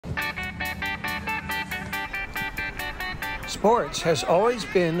Sports has always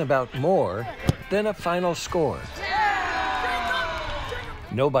been about more than a final score.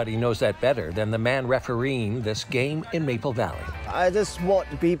 Nobody knows that better than the man refereeing this game in Maple Valley. I just want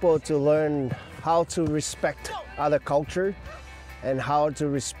people to learn how to respect other culture and how to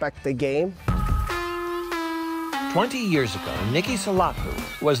respect the game. 20 years ago, Nicky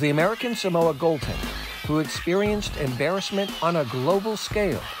Salapu was the American Samoa goaltender who experienced embarrassment on a global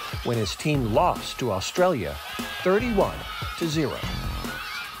scale when his team lost to Australia 31-0.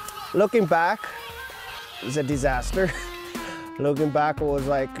 Looking back, it's a disaster. Looking back,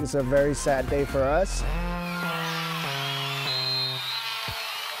 it's a very sad day for us.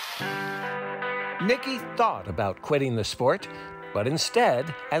 Nicky thought about quitting the sport, but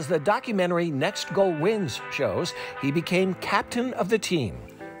instead, as the documentary Next Goal Wins shows, he became captain of the team,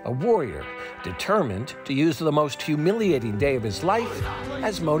 a warrior determined to use the most humiliating day of his life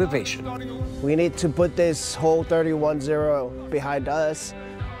as motivation. We need to put this whole 31-0 behind us,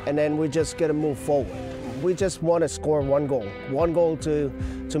 and then we just got to move forward. We just want to score one goal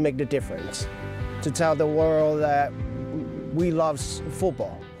to make the difference, to tell the world that we love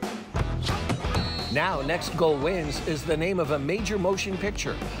football. Now, Next Goal Wins is the name of a major motion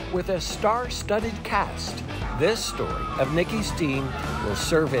picture with a star-studded cast. This story of Nicky's team will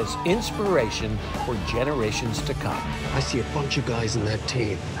serve as inspiration for generations to come. I see a bunch of guys in that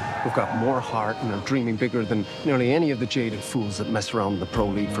team who've got more heart and are dreaming bigger than nearly any of the jaded fools that mess around in the pro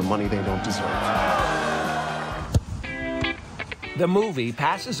league for money they don't deserve. The movie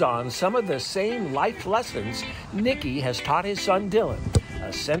passes on some of the same life lessons Nicky has taught his son Dylan,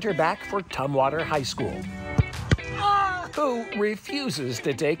 a center back for Tumwater High School, who refuses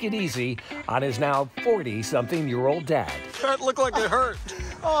to take it easy on his now 40-something-year-old dad. That looked like it hurt.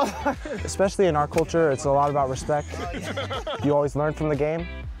 Especially in our culture, it's a lot about respect. You always learn from the game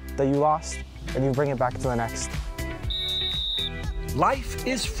that you lost, and you bring it back to the next. Life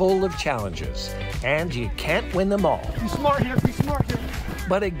is full of challenges, and you can't win them all. Be smart here, be smart here.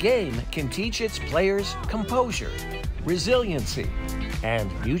 But a game can teach its players composure, resiliency, and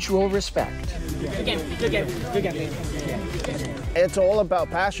mutual respect. Good game, good game, good game. It's all about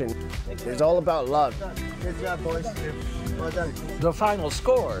passion. It's all about love. Good job, boys. Well done. The final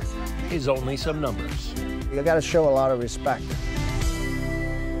score is only some numbers. You got to show a lot of respect.